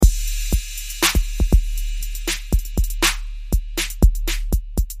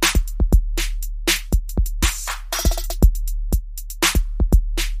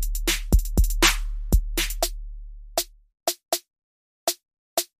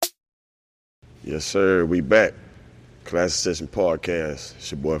Yes, sir. We back. Klass Session Podcast.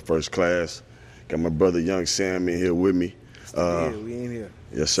 It's your boy First Class. Got my brother Young Samm in here with me. We in here.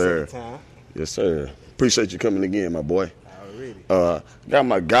 Yes, sir. Time. Yes, sir. Appreciate you coming again, my boy. Already. Got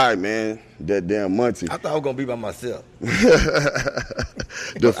my guy, man, that damn Monty. I thought I was going to be by myself.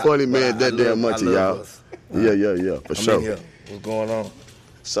 The funny man, that damn Monty, y'all. Yeah, for sure. In here. What's going on?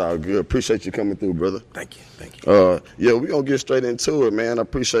 It's all good. Appreciate you coming through, brother. Thank you. Yeah, we're going to get straight into it, man. I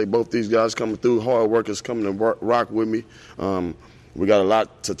appreciate both these guys coming through, hard workers coming to rock with me. We got a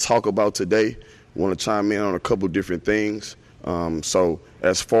lot to talk about today. Want to chime in on a couple different things. So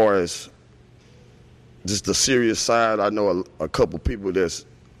as far as just the serious side, I know a couple people that's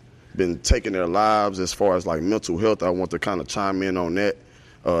been taking their lives as far as like mental health. I want to kind of chime in on that.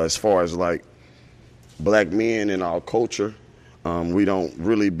 As far as like black men in our culture, we don't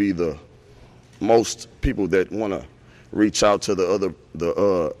really be the most people that want to reach out to the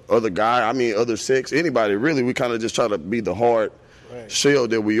other guy. I mean, other sex, anybody really. We kind of just try to be the hard shell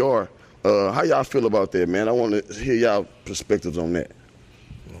that we are. How y'all feel about that, man? I want to hear y'all perspectives on that.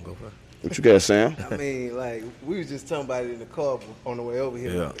 You want to go first? What you got, Sam? I mean, like, we was just talking about it in the car on the way over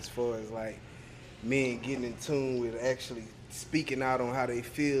here. Yeah. As far as like men getting in tune with actually speaking out on how they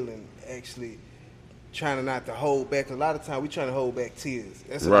feel and actually trying not to hold back. A lot of times we trying to hold back tears.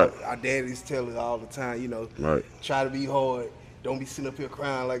 That's what our daddies tell us all the time, Right. Try to be hard. Don't be sitting up here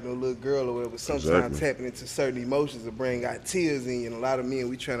crying like no little girl or whatever. Sometimes tapping into certain emotions will bring out tears in you. And a lot of men,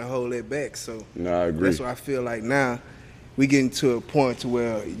 we trying to hold that back. So No, I agree. that's why I feel like now we getting to a point to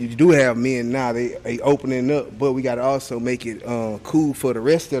where you do have men now, they opening up, but we got to also make it cool for the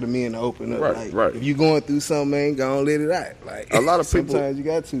rest of the men to open up. Right. If you going through something, man, go on, let it out. Like, A lot of people. sometimes you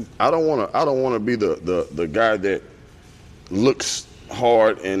got to. I don't want to be the guy that looks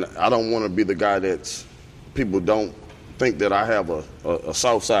hard, and I don't want to be the guy that's people don't think that I have a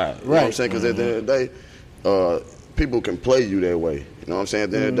soft side. You know what I'm saying? Because at the end of the day, people can play you that way. You know what I'm saying?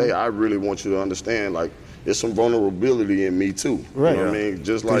 At the end of the day, I really want you to understand, like, there's some vulnerability in me too. Right. You know what I mean?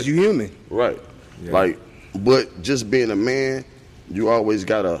 Just like, Because you human. right. Yeah. Like, but just being a man, you always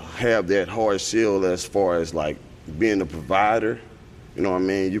gotta have that hard shell as far as like being a provider. You know what I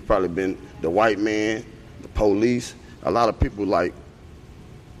mean? You've probably been the white man, the police. A lot of people like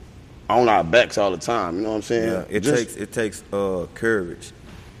on our backs all the time. You know what I'm saying? Yeah, it takes courage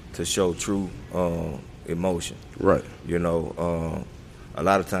to show true emotion. Right. You know, a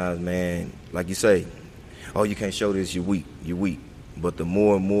lot of times, man, like you say, oh, you can't show this, you're weak. But the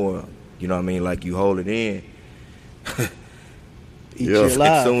more and more, you know what I mean, like you hold it in, sooner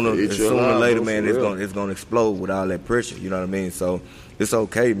or later, man, it's gonna explode with all that pressure. You know what I mean? So it's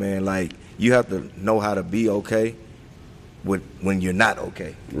okay, man. Like you have to know how to be okay when you're not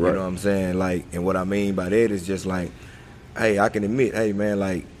okay. Right. You know what I'm saying? Like, and what I mean by that is just like, hey, I can admit, hey, man,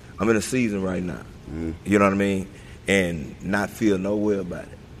 like I'm in a season right now. Mm-hmm. You know what I mean? And not feel no way about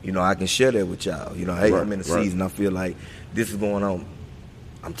it. You know, I can share that with y'all. You know, hey, I'm in a season. I feel like this is going on.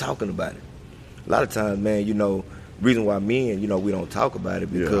 I'm talking about it. A lot of times, man, you know, reason why men, you know, we don't talk about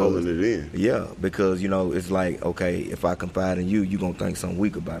it because holding it in. Yeah, because, you know, it's like, okay, if I confide in you, you're going to think something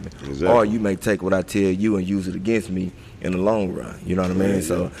weak about me. Exactly. Or you may take what I tell you and use it against me in the long run. You know what I mean? Yeah,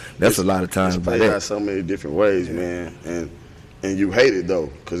 so that's a lot of times It's about played out that. so many different ways, man. And you hate it, though,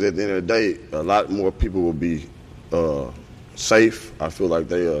 because at the end of the day, a lot more people will be safe. I feel like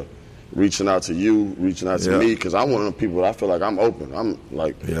they are reaching out to you, reaching out to me, because I'm one of them people that I feel like I'm open. I'm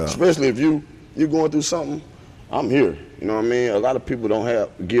like, especially if you're going through something, I'm here. You know what I mean? A lot of people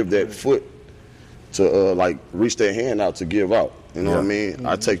don't give that foot to like reach their hand out to give out. You know what I mean? Mm-hmm.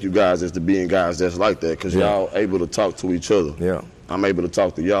 I take you guys as the being guys that's like that because y'all able to talk to each other. Yeah. I'm able to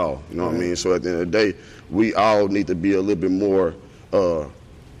talk to y'all. You know what I mean? So at the end of the day, we all need to be a little bit more,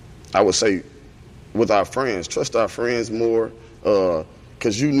 I would say, with our friends. Trust our friends more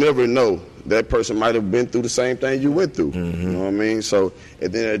because you never know. That person might have been through the same thing you went through. Mm-hmm. You know what I mean? So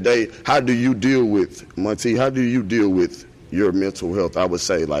at the end of the day, how do you deal with, Monty, how do you deal with your mental health? I would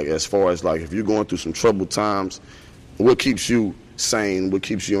say, like, as far as, like, if you're going through some troubled times, what keeps you sane? What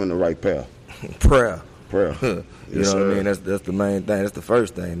keeps you on the right path? Prayer. You Yes, know what I mean? That's the main thing. That's the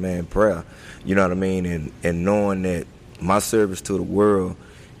first thing, man, prayer. You know what I mean? And knowing that my service to the world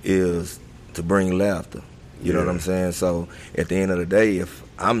is to bring laughter. You know what I'm saying? So at the end of the day, if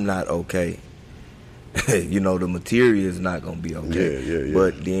I'm not okay, you know, the material is not going to be okay. Yeah.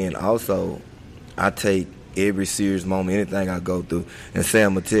 But then also, I take every serious moment, anything I go through, and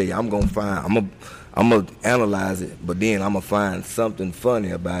Sam will tell you, I'm going to analyze it, but then I'm going to find something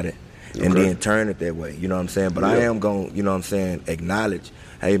funny about it and then turn it that way. You know what I'm saying? But I am going to, you know what I'm saying, acknowledge,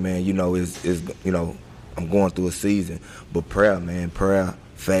 hey, man, you know, is you know, I'm going through a season. But prayer, man, prayer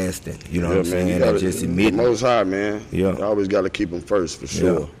fasting. You know what I'm saying? And just admitting. The Most High, man. Yeah. You always got to keep them first, for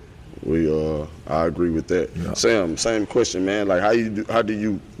sure. Yeah. I agree with that. Yeah. Sam, same question, man. Like, how do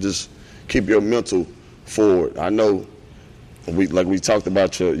you just keep your mental forward? I know we talked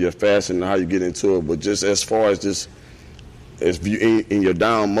about your fasting and how you get into it, but just as far as just if you in your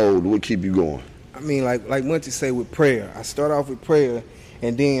down mode, what keep you going? I mean, like Monty say with prayer. I start off with prayer,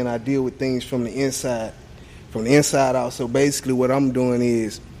 and then I deal with things from the inside out. So basically, what I'm doing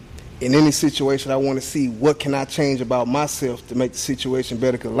is, in any situation, I want to see what can I change about myself to make the situation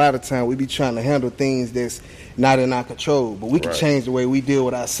better. Because a lot of time we be trying to handle things that's not in our control, but we can change the way we deal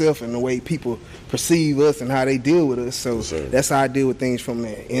with ourselves and the way people perceive us and how they deal with us. So that's how I deal with things from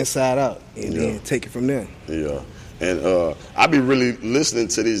the inside out, and then take it from there. Yeah. And I be really listening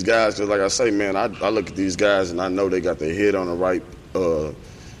to these guys, because like I say, man, I look at these guys and I know they got their head on the right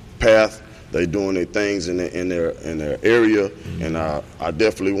path. They doing their things in their area, and I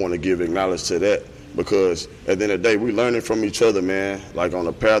definitely want to give acknowledge to that, because at the end of the day, we learning from each other, man. Like on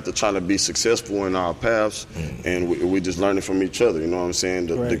the path of trying to be successful in our paths, and we just learning from each other. You know what I'm saying?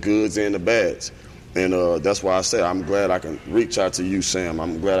 The goods and the bads, and that's why I say I'm glad I can reach out to you, Sam.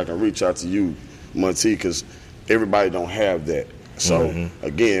 I'm glad I can reach out to you, Monty, because everybody don't have that. So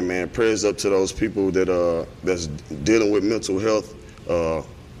again, man, prayers up to those people that's dealing with mental health.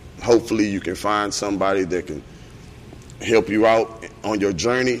 Hopefully you can find somebody that can help you out on your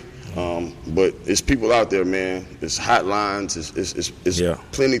journey. But it's people out there, man. It's hotlines. It's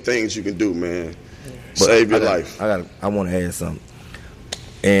plenty of things you can do, man. But save your life. I want to add something.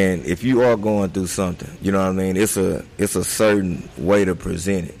 And if you are going through something, you know what I mean, it's a certain way to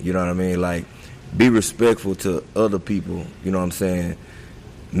present it. You know what I mean? Like, be respectful to other people, you know what I'm saying,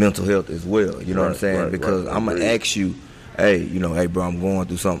 mental health as well, you know what I'm saying? Because I'm going to ask you, hey, bro, I'm going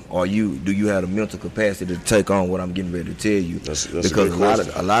through something. Or do you have the mental capacity to take on what I'm getting ready to tell you? That's because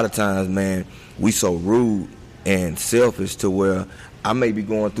a lot of times, man, we so rude and selfish to where I may be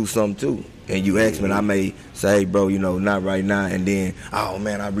going through something too. And you ask me, and I may say, hey, bro, not right now. And then, oh,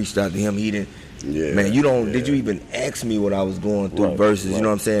 man, I reached out to him. He didn't. Yeah, man, did you even ask me what I was going through versus, you know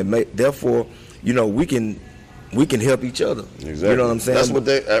what I'm saying? Therefore, we can help each other. Exactly. You know what I'm saying? That's what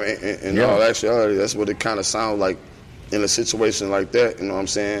in all actuality, that's what it kind of sounds like in a situation like that. You know what I'm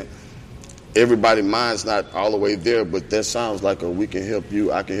saying? Everybody's mind's not all the way there, but that sounds like we can help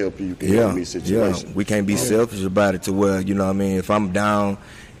you, I can help you, you can help me situation. Yeah, we can't be selfish about it to where, you know what I mean, if I'm down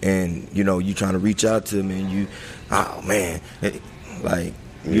and, you trying to reach out to me and you, oh, man, like,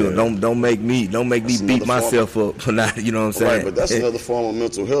 don't make me beat myself up for not, you know what I'm saying? Right, but that's another form of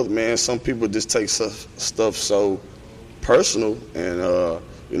mental health, man. Some people just take stuff so personal, and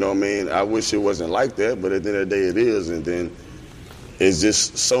you know what I mean? I wish it wasn't like that, but at the end of the day it is, and then it's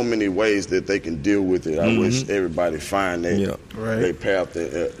just so many ways that they can deal with it. I wish everybody find their path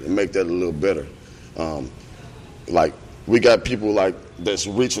and make that a little better. Like, we got people like that's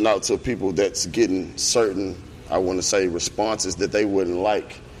reaching out to people that's getting certain, I want to say, responses that they wouldn't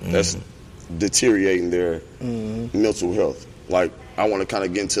like. That's deteriorating their mental health. Like, I want to kind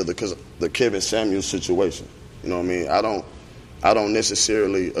of get into the Kevin Samuels situation. You know what I mean? I don't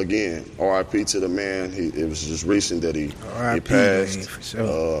necessarily, again, R.I.P. to the man. It was just recent that he passed. Man, for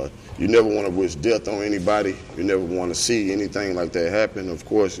sure. You never want to wish death on anybody. You never want to see anything like that happen. Of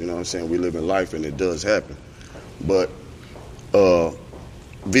course, you know what I'm saying, we live in life and it does happen. But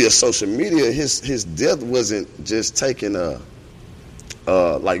via social media, his death wasn't just taking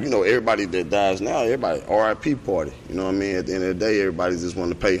like, everybody that dies now, everybody R.I.P. party. You know what I mean? At the end of the day, everybody just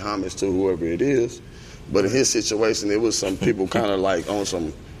want to pay homage to whoever it is. But in his situation, it was some people kind of like on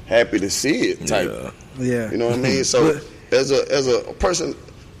some happy to see it type. Yeah. You know what I mean? So as a person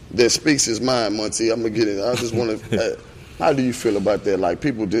that speaks his mind, Monty, I'm gonna get it. I just want to. How do you feel about that? Like,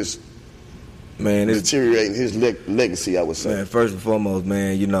 people just deteriorating his legacy, I would say. Man, first and foremost,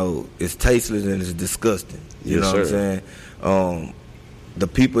 man, it's tasteless and it's disgusting. You know what I'm saying? The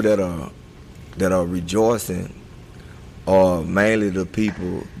people that are rejoicing are mainly the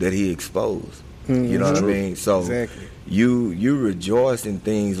people that he exposed. You know what I mean? So exactly. you rejoice in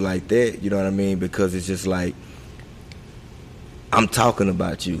things like that, you know what I mean? Because it's just like, I'm talking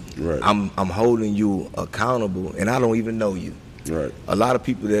about you. Right. I'm holding you accountable, and I don't even know you. Right. A lot of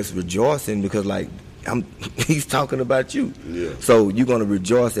people that's rejoicing because, like, he's talking about you. Yeah. So you're gonna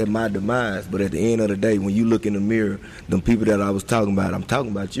rejoice at my demise, but at the end of the day, when you look in the mirror, them people that I was talking about, I'm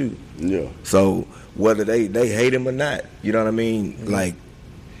talking about you. Yeah. So whether they hate him or not, you know what I mean? Like,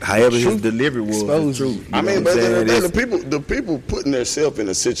 however his delivery was, the truth. I mean, but the people putting themselves in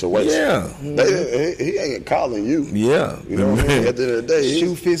a situation. Yeah. He ain't calling you. Yeah. You know what I mean? At the end of the day,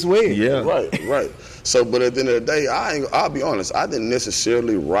 shoe fits well. Yeah. Right. So, but at the end of the day, I'll be honest, I didn't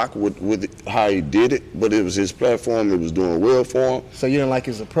necessarily rock with how he did it, but it was his platform. It was doing well for him. So you didn't like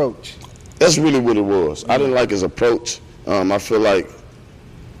his approach? That's really what it was. I didn't like his approach. I feel like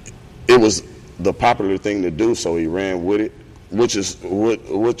it was the popular thing to do, so he ran with it, which is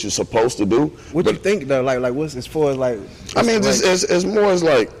what you're supposed to do. What you think though? Like what's as far as like? I mean, just as more as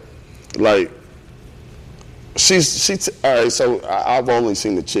like she's all right. So I've only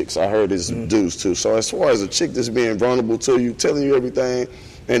seen the chicks. I heard his dudes too. So as far as a chick that's being vulnerable to you, telling you everything,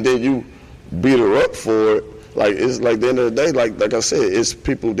 and then you beat her up for it. Like, it's like, at the end of the day, like I said, it's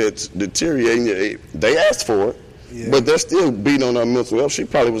people that's deteriorating. They asked for it, but they're still beating on her mental health. She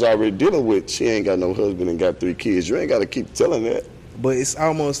probably was already dealing with, she ain't got no husband and got 3 kids. You ain't got to keep telling that. But it's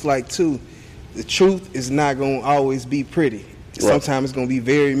almost like, too, the truth is not going to always be pretty. Sometimes it's going to be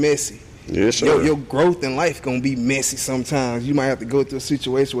very messy. Yeah, sure. Your growth in life going to be messy sometimes. You might have to go through a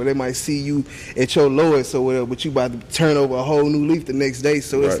situation where they might see you at your lowest or whatever, but you about to turn over a whole new leaf the next day.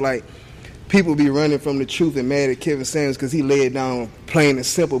 So it's like, people be running from the truth and mad at Kevin Samuels because he laid it down plain and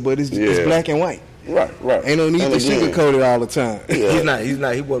simple, but it's black and white. Right. Ain't no need to sugarcoat it all the time. Yeah. He's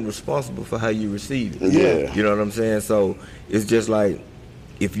not. He wasn't responsible for how you receive it. Yeah. You know what I'm saying? So it's just like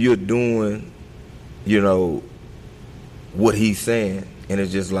if you're doing, what he's saying, and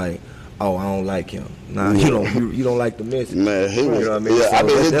it's just like, oh, I don't like him. Nah, you don't like the message. Man, he was. You know what I mean? Yeah, So I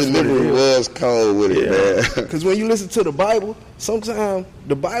mean, his delivery was cold with it, man. Because when you listen to the Bible, sometimes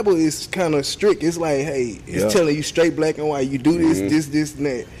the Bible is kind of strict. It's like, hey, it's telling you straight black and white. You do this, this, and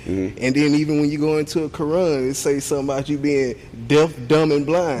that. And then even when you go into a Quran, it says something about you being deaf, dumb, and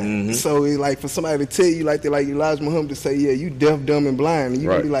blind. So it's like for somebody to tell you like that, like Elijah Muhammad to say, yeah, you deaf, dumb, and blind, and you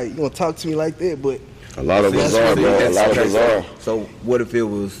can be like, you gonna talk to me like that, but a lot of us are, bro. A lot of us are. So what if it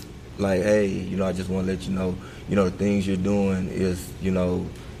was like, hey, I just want to let you know, the things you're doing is,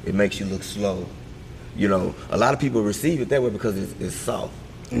 it makes you look slow. A lot of people receive it that way because it's soft.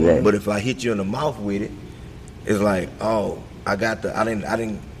 Right. But if I hit you in the mouth with it, it's like, oh, I'm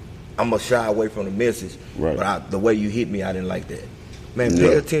gonna shy away from the message. Right. But the way you hit me, I didn't like that. Man,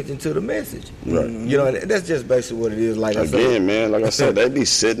 pay attention to the message. Right. And that's just basically what it is. Like again, man, like I said, they be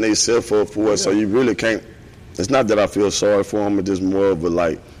setting themselves up for it, so you really can't. It's not that I feel sorry for them, it's just more of a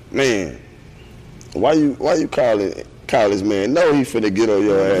like, man, why you call this man? No, he finna get on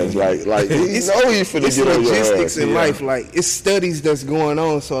your ass. Like he know he finna get on your ass. It's logistics in life. Like, it's studies that's going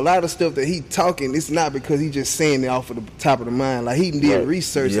on. So a lot of stuff that he talking, it's not because he just saying it off of the top of the mind. Like, he did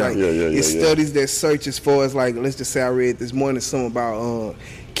research. It's studies that search as far as, like, let's just say I read this morning something about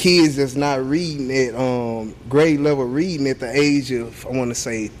kids that's not reading at grade level reading at the age of, I want to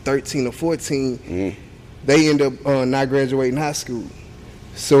say 13 or 14. They end up not graduating high school.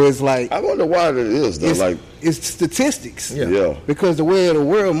 So it's like, I wonder why that is though. It's statistics. Yeah. Because the way of the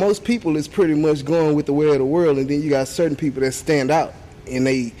world, most people is pretty much going with the way of the world, and then you got certain people that stand out and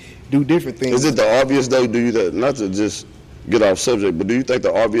they do different things. Is it the obvious though? Do you not to just get off subject, but do you think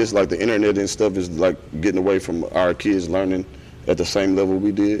the obvious, like the internet and stuff, is like getting away from our kids learning at the same level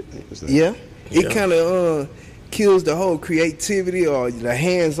we did? It kind of kills the whole creativity or the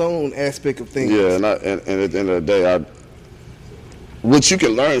hands-on aspect of things. Yeah, and at the end of the day, which you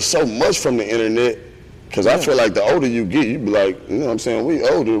can learn so much from the internet, because I feel like the older you get, you be like, you know what I'm saying, we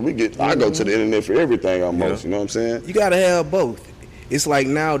older, I go to the internet for everything almost, you know what I'm saying? You got to have both. It's like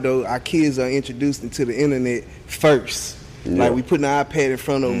now, though, our kids are introduced into the internet first. Like, we putting the iPad in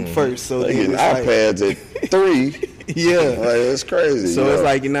front of them first. So they getting iPads at 3. Like, it's crazy. So it's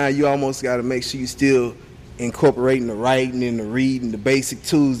like, now you almost got to make sure you still incorporating the writing and the reading, the basic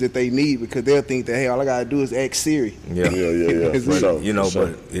tools that they need, because they'll think that, hey, all I gotta do is ask Siri. Yeah. But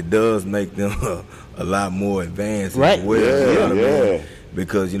it does make them a lot more advanced, right? As well, you know what I mean?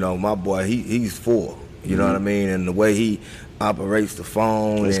 Because my boy, he's 4. You know what I mean? And the way he operates the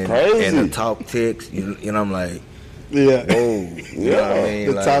phone and the talk text, I'm like, whoa, you know what I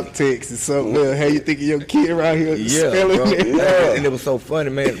mean? The talk text is something else. How you thinking your kid around here spelling it? And it was so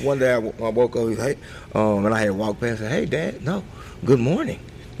funny, man. One day I woke up, hey, and I had walked past and said, hey, Dad, no, good morning.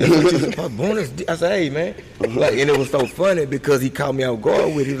 That's what you supposed bonus. I said, hey, man. Like, and it was so funny because he caught me out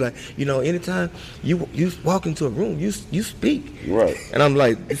guard with it. He was like, anytime you walk into a room, you speak. Right. And I'm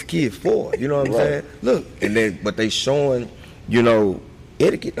like, this kid 4, you know what I'm saying? Look, but they showing,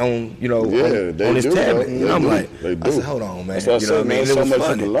 etiquette on, on his tablet. And I'm like, I said, hold on, man. That's what I said, man. So much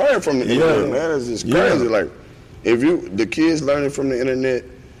you can learn from the internet, man. It's just crazy. Like, if the kids learning from the internet,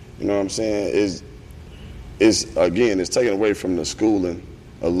 you know what I'm saying, is again, it's taken away from the schooling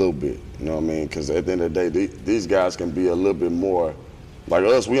a little bit. You know what I mean? Because at the end of the day, these guys can be a little bit more like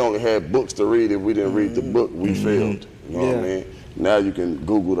us. We only had books to read. If we didn't read the book, we failed. You know what I mean? Now you can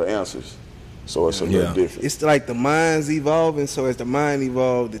Google the answers. So it's a little different. It's like the mind's evolving. So as the mind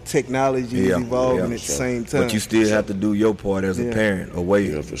evolves, the technology is evolving at the same time. But you still have to do your part as a parent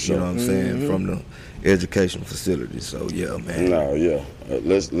away. For sure. You know what I'm saying, from the educational facility. So man. No,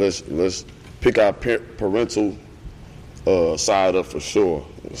 let's pick our parental side up for sure.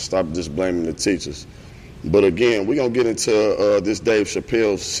 Stop just blaming the teachers. But again, we're gonna get into this Dave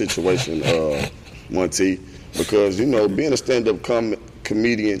Chappelle situation, Monty, because being a stand-up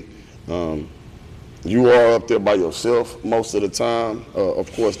comedian, you are up there by yourself most of the time.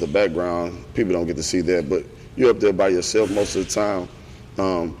 Of course, the background, people don't get to see that, but you're up there by yourself most of the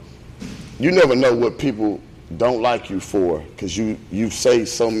time. You never know what people don't like you for, because you say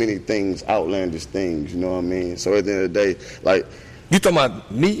so many things, outlandish things, you know what I mean? So at the end of the day, like... You talking about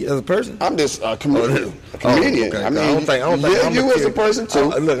me as a person? I'm just a comedian. Okay. I mean, I don't think you as a person too.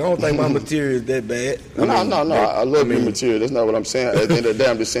 Look, I don't think my material is that bad. No. I love your material. That's not what I'm saying. At the end of the day,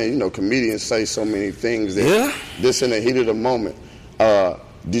 I'm just saying, comedians say so many things that just in the heat of the moment.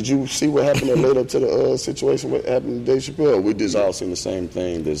 Did you see what happened that led up to the situation? What happened to Dave Chappelle? We just all seen the same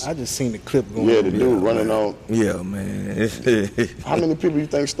thing. I just seen the clip going. Yeah, the dude running on. Yeah, man. How many people you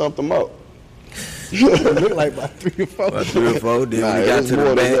think stumped him up? It looked like about 3 or 4. About 3 or 4. Then when he got to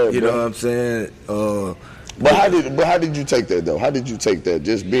the back, that, you know what I'm saying? But how did you take that though? How did you take that?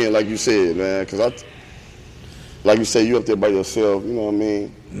 Just being like you said, man. Because like you said, you up there by yourself. You know what I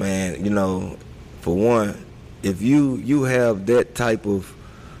mean? Man, for one, if you have that type of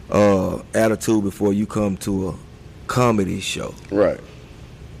attitude before you come to a comedy show, right?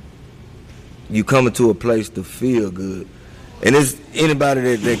 You coming to a place to feel good. And it's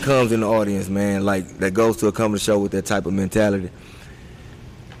anybody that comes in the audience, man, like that goes to a comedy show with that type of mentality,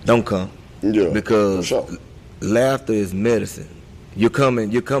 don't come. Yeah. Because laughter is medicine. You're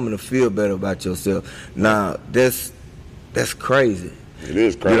coming to feel better about yourself. Now that's crazy. It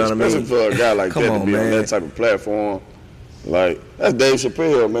is crazy. You know what I mean? For a guy like that to be on that type of platform. Like, that's Dave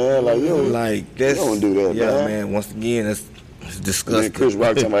Chappelle, man. Like, you don't do that, man. Yeah, man. Once again, it's disgusting. And Chris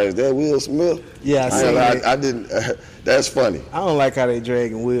Rock talking about, is that Will Smith? Yeah, I didn't. That's funny. I don't like how they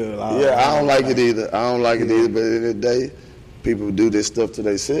dragging Will. I don't like it either. But at the end of the day, people do this stuff to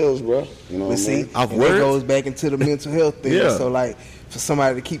themselves, bro. You know what I mean? It goes back into the mental health thing. Yeah. So, like, for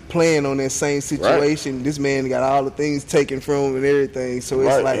somebody to keep playing on that same situation, this man got all the things taken from him and everything. So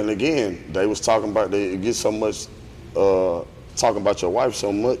it's like... And again, they was talking about, they get so much... talking about your wife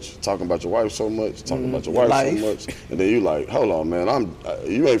so much, talking about your wife so much, talking about your wife so much, and then you like, hold on, man,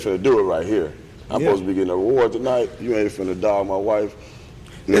 you ain't finna do it right here. I'm supposed to be getting a reward tonight. You ain't finna dog my wife.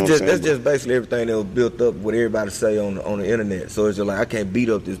 That's just basically everything that was built up with everybody say on the internet. So it's just like, I can't beat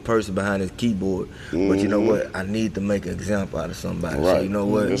up this person behind his keyboard, but you know what? I need to make an example out of somebody. Right. So you know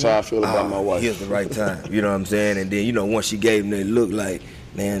what? That's how I feel about my wife. Here's the right time. You know what I'm saying? And then once she gave him that look like,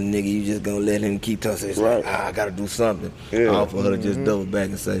 man, nigga, you just gonna let him keep talking. It's like, I gotta do something. All for her to just double back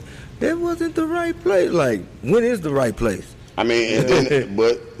and say, that wasn't the right place. Like, when is the right place? I mean, and then,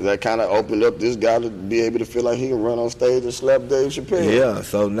 but that kind of opened up this guy to be able to feel like he can run on stage and slap Dave Chappelle. Yeah,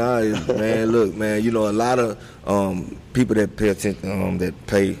 so now, man, look, man, a lot of people that pay attention, that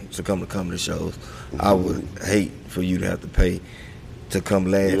pay to come to comedy shows, I would hate for you to have to pay to come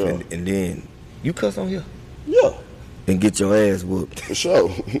laugh and then you cuss on here. Yeah. And get your ass whooped. For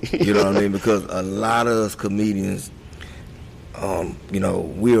sure. You know what I mean? Because a lot of us comedians,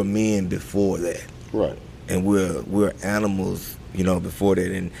 we're men before that. Right. And we're animals, before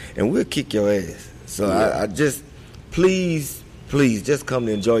that. And we'll kick your ass. So I just, please, just come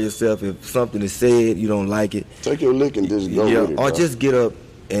to enjoy yourself. If something is said, you don't like it. Take your lick and just go with it, or bro. just get up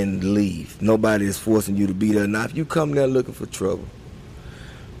and leave. Nobody is forcing you to be there. Now, if you come there looking for trouble,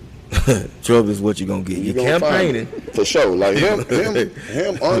 trouble is what you're gonna get. You're campaigning for sure. Like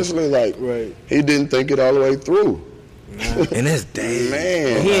him honestly, like he didn't think it all the way through. And that's Dave.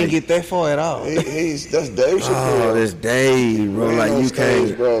 Man, he didn't get that far at all. That's Dave Chappelle. Oh, that's Dave, bro. Like you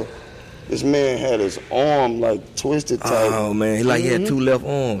can't, bro. This man had his arm like twisted tight. Oh man, he had 2 left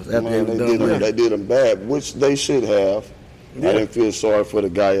arms after they did him bad, which they should have. I didn't feel sorry for the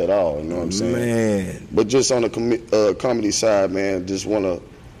guy at all. You know what I'm saying? Man, but just on the comedy side, man, just want to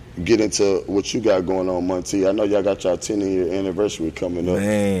get into what you got going on, Monty. I know y'all got your 10-year anniversary coming up.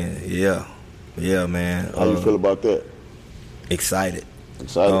 Man, yeah, man. How you feel about that? Excited.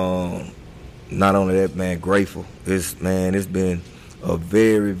 Not only that, man, grateful. It's been a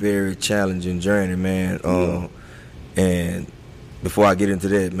very, very challenging journey, man. And before I get into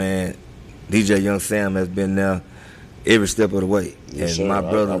that, man, DJ Young Samm has been there every step of the way. Yes, and my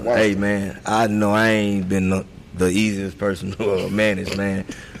brother, man, I know I ain't been the easiest person to manage, man.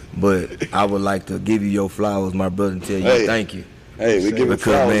 But I would like to give you your flowers, my brother, and tell you thank you. Hey, we giving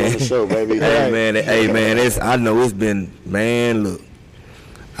flowers on the show, baby. Hey man, I know it's been, man, look,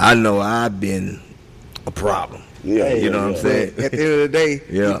 I know I've been a problem. Yeah, you know what I'm saying? At the end of the day,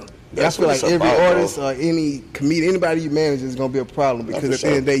 yeah. I feel like every artist or any comedian, anybody you manage is gonna be a problem because at the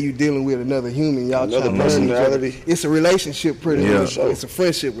end of the day, you dealing with another human. Y'all trying to learn each other. It's a relationship, pretty much. It's a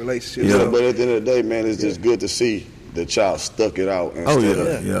friendship relationship. Yeah, but at the end of the day, man, it's just good to see that y'all stuck it out instead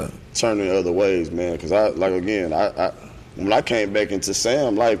of turning other ways, man. Because I when I came back into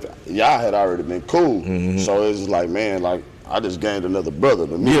Samm life, y'all had already been cool. Mm-hmm. So it's like, man, like I just gained another brother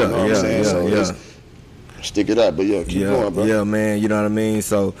to me. You know what I'm saying? So just stick it up, but keep going, bro. Yeah, man, you know what I mean?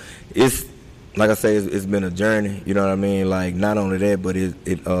 So it's like I say, it's been a journey, you know what I mean? Like not only that, but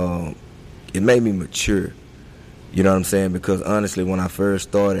it made me mature. You know what I'm saying? Because honestly, when I first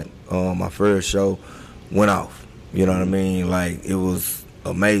started, my first show went off. You know what I mean? Like it was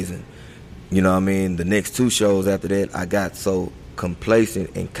amazing. You know what I mean? The next 2 shows after that, I got so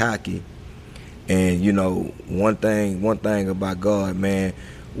complacent and cocky. And you know, one thing about God, man,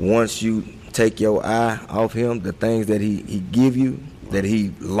 once you take your eye off him, the things that he give you, that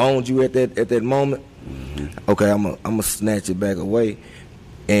he loaned you at that moment, okay, I'm gonna snatch it back away,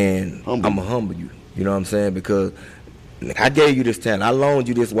 and I'm gonna humble you. You know what I'm saying? Because I gave you this talent, I loaned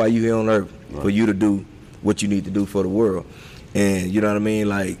you this while you here on earth for you to do what you need to do for the world. And you know what I mean?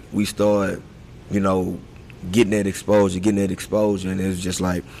 Like we started, you know, getting that exposure, and it was just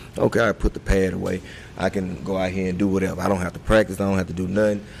like, okay, I put the pad away. I can go out here and do whatever. I don't have to practice. I don't have to do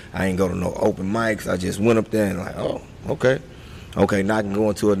nothing. I ain't go to no open mics. I just went up there and like, oh, okay, now I can go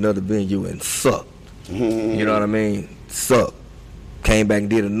into another venue and suck. You know what I mean? Suck. Came back and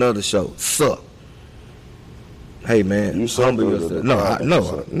did another show. Suck. Hey man, you humble yourself.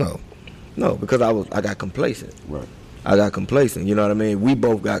 No, because I got complacent. Right. I got complacent, you know what I mean? We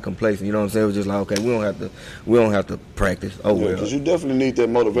both got complacent, you know what I'm saying? It was just like, okay, we don't have to practice. Oh well. Because you definitely need that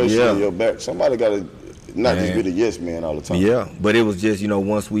motivation in your back. Somebody got to not just be the yes man all the time. Yeah, but it was just, you know,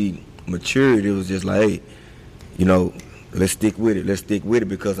 once we matured, it was just like, hey, you know, let's stick with it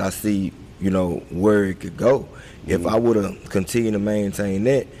because I see, you know, where it could go. If I would have continued to maintain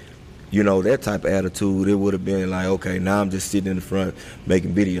that, you know, that type of attitude, it would have been like, okay, now I'm just sitting in the front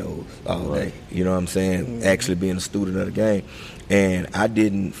making videos all day. You know what I'm saying? Actually being a student of the game. And I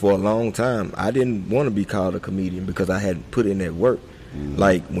didn't, for a long time, I didn't want to be called a comedian because I hadn't put in that work.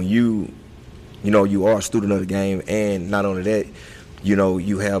 Like when you know, you are a student of the game, and not only that, you know,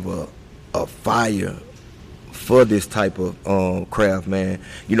 you have a fire for this type of craft, man.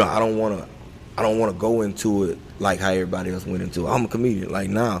 You know, I don't want to go into it like how everybody else went into it. I'm a comedian. Like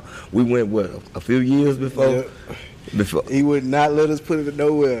now, we went a few years before. Yeah. Before he would not let us put it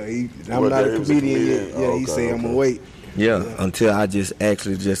nowhere. I'm not a comedian yet. Yeah, he said I'm gonna wait. Yeah, until I just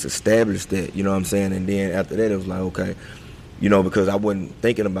established that. You know what I'm saying? And then after that, it was like, okay, you know, because I wasn't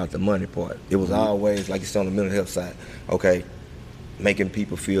thinking about the money part. It was always like you said on the mental health side. Okay, making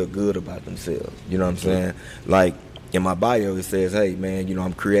people feel good about themselves. You know what I'm saying? Like in my bio, it says, hey man, you know,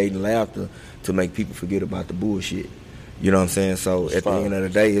 I'm creating laughter to make people forget about the bullshit. You know what I'm saying? So at the end of the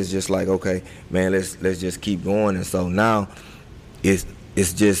day, it's just like, okay, man, let's just keep going. And so now it's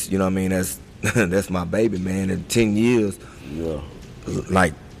just, you know what I mean, that's my baby, man. In 10 years,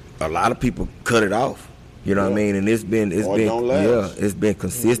 like a lot of people cut it off. You know what I mean? And it's been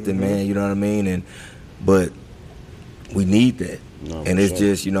consistent, man, you know what I mean? But we need that. No, and it's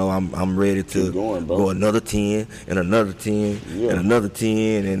just, you know, I'm ready to go another 10 and another 10 and another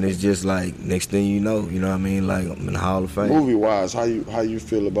 10, and it's just like next thing you know what I mean, like I'm in the Hall of Fame. Movie wise, how you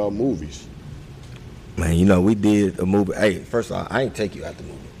feel about movies? Man, you know, we did a movie. Hey, first of all, I ain't take you out the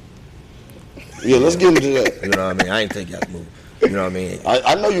movie. Yeah, let's get into that. You know what I mean? I ain't take you out the movie. You know what I mean?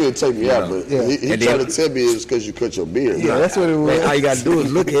 I know you didn't take me out, but he tried to tell me it was because you cut your beard. Yeah, that's what it was. Man, all you got to do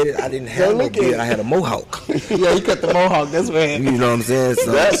is look at it. I didn't have no beard. I had a mohawk. Yeah, he cut the mohawk. That's what happened. You know what I'm saying?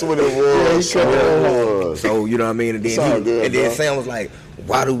 So, that's what it was. Yeah, he cut the mohawk. So, you know what I mean? And then, Sam was like,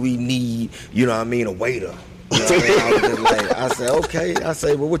 why do we need, you know what I mean, a waiter? You know what I mean? I was just like, I said, okay. I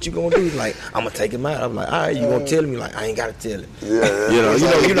said, well, what you gonna do? He's like, I'm gonna take him out. I'm like, all right, you gonna tell me? Like, I ain't gotta tell it. Yeah,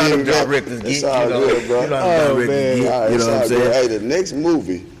 you know them directors get. It's all good, bro. You know them directors get. You know what I'm saying? Hey, the next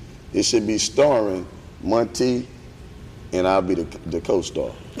movie, it should be starring Monty, and I'll be the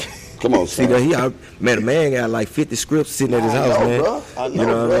co-star. Come on, see that the man got like 50 scripts sitting at his house, man. Bro. I know, you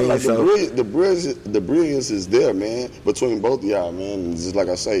know what I mean? Like so, the brilliance is there, man, between both of y'all, man. And just like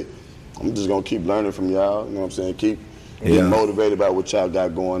I say, I'm just gonna keep learning from y'all. You know what I'm saying? Keep getting motivated about what y'all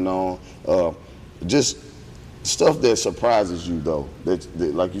got going on. Just stuff that surprises you, though. That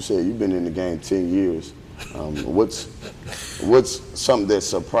like you said, you've been in the game 10 years. What's something that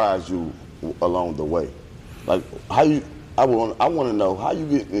surprised you along the way? Like how I want to know how you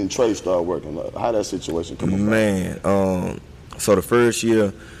get and Trey started working. How that situation come about? Man, so the first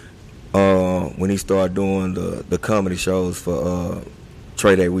year when he started doing the comedy shows for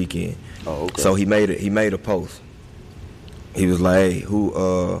Trey Day weekend. Oh, okay. So he made a post. He was like, "Hey,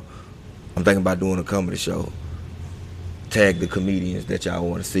 I'm thinking about doing a comedy show. Tag the comedians that y'all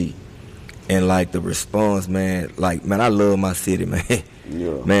want to see." And like the response, man, I love my city, man.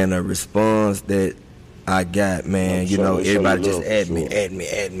 Yeah. Man, the response that I got, man, everybody just add me.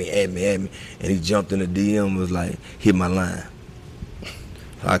 And he jumped in the DM and was like, hit my line.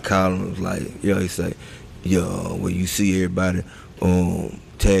 I called him, was like, he say, when you see everybody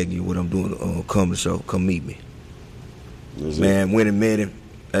tag you what I'm doing on a comedy show, come meet me. Man, went and met him.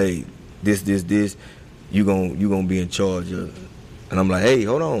 Hey, this, you gonna be in charge of. And I'm like, hey,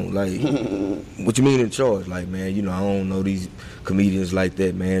 hold on, like, what you mean in charge? Like, man, I don't know these comedians like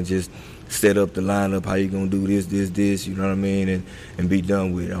that, man. Just set up the lineup, how you gonna do this, you know what I mean, and be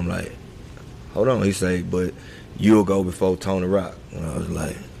done with it. I'm like, hold on. He say, but you'll go before Tony Rock. And I was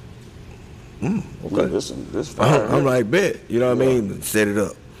like, okay. Yeah, this fine. I'm like, bet, you know what I mean? Set it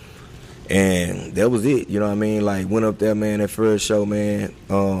up. And that was it, you know what I mean? Like, went up there, man, that first show, man,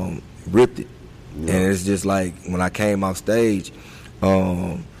 ripped it. Yeah. And it's just like, when I came off stage,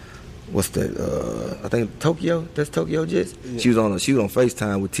 what's that? I think Tokyo. That's Tokyo Jets. Yeah. She was on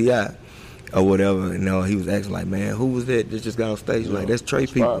FaceTime with T.I. or whatever. And he was asking like, man, who was that just got on stage? Like, that's Trey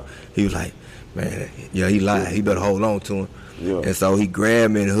people. Right. He was like, man, he lied. He better hold on to him. Yeah. And so he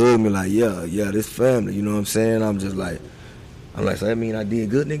grabbed me and hugged me like, yeah, this family. You know what I'm saying? I'm like, so that mean I did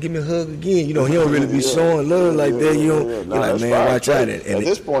good? Then give me a hug again. He don't really be showing love like that. You're like, man, watch out. At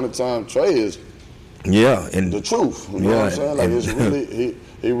this point in time, Trey is. Yeah, and the truth. You know what I'm saying? Like, it's really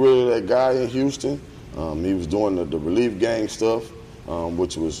he really that guy in Houston. He was doing the relief gang stuff,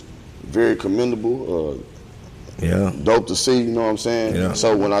 which was very commendable. Dope to see. You know what I'm saying? Yeah.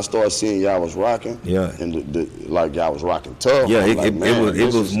 So when I started seeing y'all was rocking, and y'all was rocking tough. Yeah,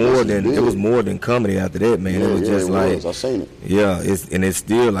 it was more than comedy after that, man. It was just I seen it. Yeah, it's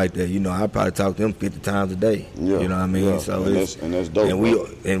still like that. I probably talk to him 50 times a day. Yeah, you know what I mean? Yeah. So that's dope.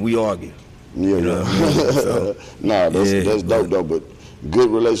 And we argue. Yeah, you know what I mean? So, that's dope though. But good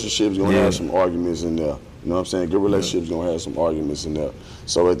relationships gonna have some arguments in there. You know what I'm saying? Good relationships gonna have some arguments in there.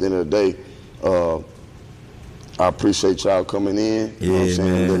 So at the end of the day, I appreciate y'all coming in. You know what I'm saying?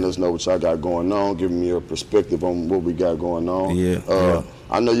 And letting us know what y'all got going on, giving me your perspective on what we got going on.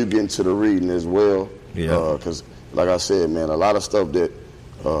 I know you get into the reading as well. Because like I said, man, a lot of stuff that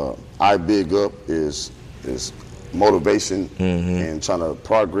I big up is motivation and trying to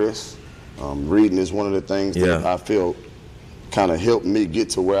progress. Reading is one of the things that I feel kind of helped me get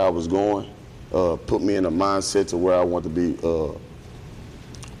to where I was going, put me in a mindset to where I want to be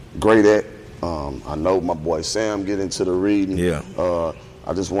great at. I know my boy Samm get into the reading.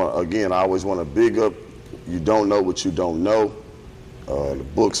 I just want, again, I always want to big up, you don't know what you don't know. The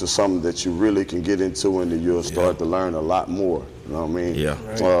books are something that you really can get into and then you'll start to learn a lot more. You know what I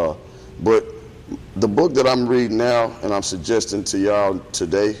mean? But the book that I'm reading now and I'm suggesting to y'all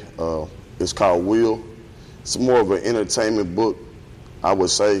today, it's called Will. It's more of an entertainment book, I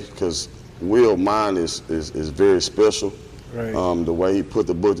would say, because Will, mine is very special. Right. The way he put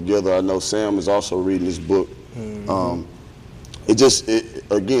the book together. I know Samm is also reading this book. It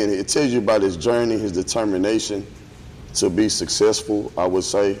tells you about his journey, his determination to be successful. I would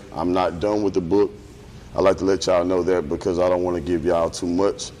say I'm not done with the book. I like to let y'all know that because I don't want to give y'all too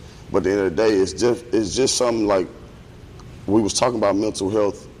much. But at the end of the day, it's just something like we was talking about mental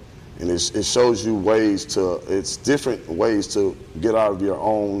health. And it shows you it's different ways to get out of your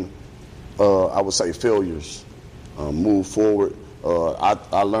own, I would say, failures, move forward.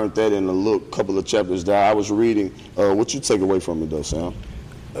 I learned that in a couple of chapters that I was reading. What you take away from it, though, Samm?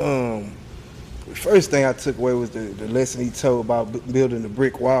 The first thing I took away was the lesson he told about building the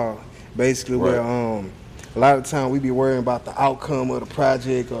brick wall. Basically, where a lot of the time we be worrying about the outcome of the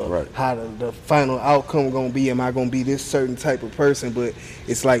project or how the final outcome going to be. Am I going to be this certain type of person? But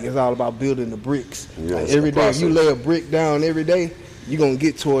it's all about building the bricks. Like every day, if you lay a brick down every day, you're going to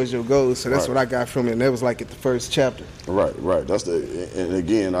get towards your goals. So that's what I got from it. And that was like at the first chapter. Right. And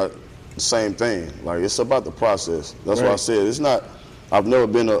again, same thing. Like, it's about the process. That's why I said it's not, I've never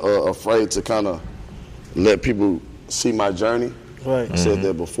been afraid to kind of let people see my journey. Right. I said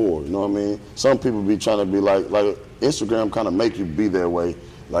that before, you know what I mean? Some people be trying to be like Instagram kind of make you be that way.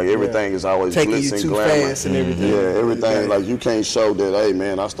 Like everything is always taking glitz you and too glamour. fast and everything. Yeah, everything like you can't show that. Hey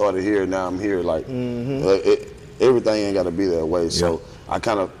man, I started here, now I'm here. Like everything ain't got to be that way. So I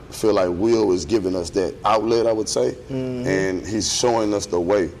kind of feel like Will is giving us that outlet, I would say, and he's showing us the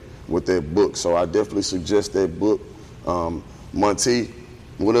way with that book. So I definitely suggest that book. Monty,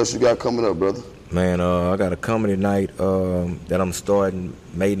 what else you got coming up, brother? Man, I got a comedy night that I'm starting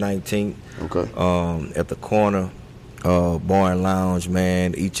May 19th. Okay. At the Corner Bar and Lounge,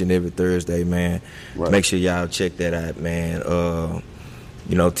 man, each and every Thursday, man. Right. Make sure y'all check that out, man.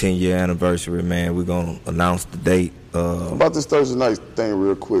 10-year anniversary, man. We're going to announce the date. About this Thursday night thing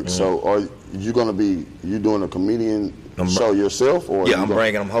real quick. So are you going to be, you doing a comedian show yourself? Or yeah,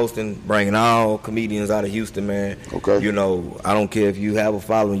 I'm hosting, bringing all comedians out of Houston, man. Okay. I don't care if you have a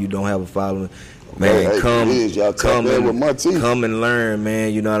following, you don't have a following. Man, come and learn,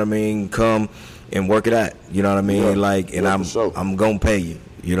 man. You know what I mean? Come and work it out. You know what I mean? Yeah, I'm gonna pay you.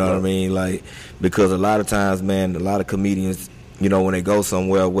 You know what I mean? Like, because a lot of times, man, a lot of comedians, when they go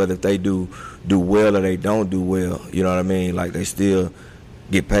somewhere, whether they do well or they don't do well, you know what I mean? Like, they still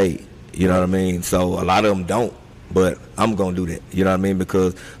get paid. You know what I mean? So a lot of them don't, but I'm gonna do that. You know what I mean?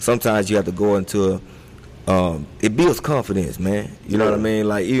 Because sometimes you have to go into it builds confidence, man. You know what I mean?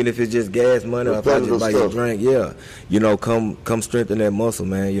 Like, even if it's just gas money or if I just buy you a drink, come strengthen that muscle,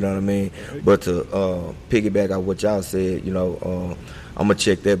 man. You know what I mean? But to piggyback on what y'all said, I'm gonna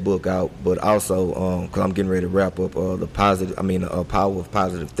check that book out. But also, cause I'm getting ready to wrap up the Power of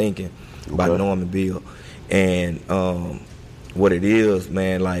Positive Thinking by Norman Bill, and what it is,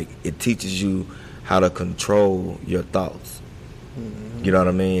 man. Like, it teaches you how to control your thoughts. Mm-hmm. You know what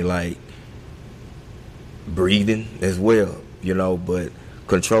I mean? Like, breathing as well, but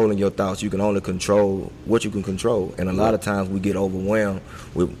controlling your thoughts. You can only control what you can control. And a lot of times we get overwhelmed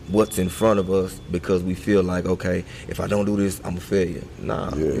with what's in front of us because we feel like, okay, if I don't do this, I'm a failure.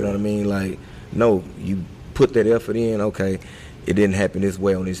 Nah, you know what I mean? Like, no, you put that effort in, okay, it didn't happen this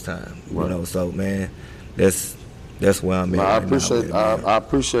way on this time. Right. So, man, that's where I'm at. I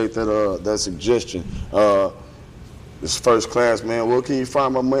appreciate that suggestion. This First Class, man. Where can you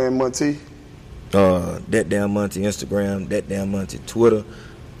find my man Monty? That Damn Monty Instagram, That Damn Monty Twitter,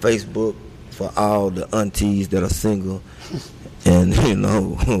 Facebook, for all the aunties that are single and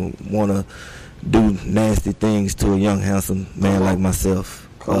want to do nasty things to a young handsome man like myself.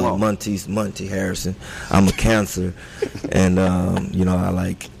 Monty Harrison. I'm a Cancer, and I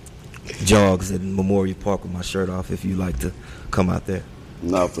like jogs at Memorial Park with my shirt off. If you like to come out there.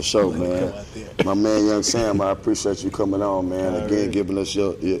 No, for sure, man. My man, Young Samm, I appreciate you coming on, man. Again, giving us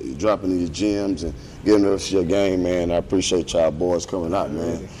your dropping your gems and giving us your game, man. I appreciate y'all boys coming out,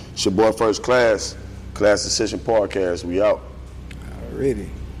 man. It's your boy First Class Decision Podcast. We out. Already.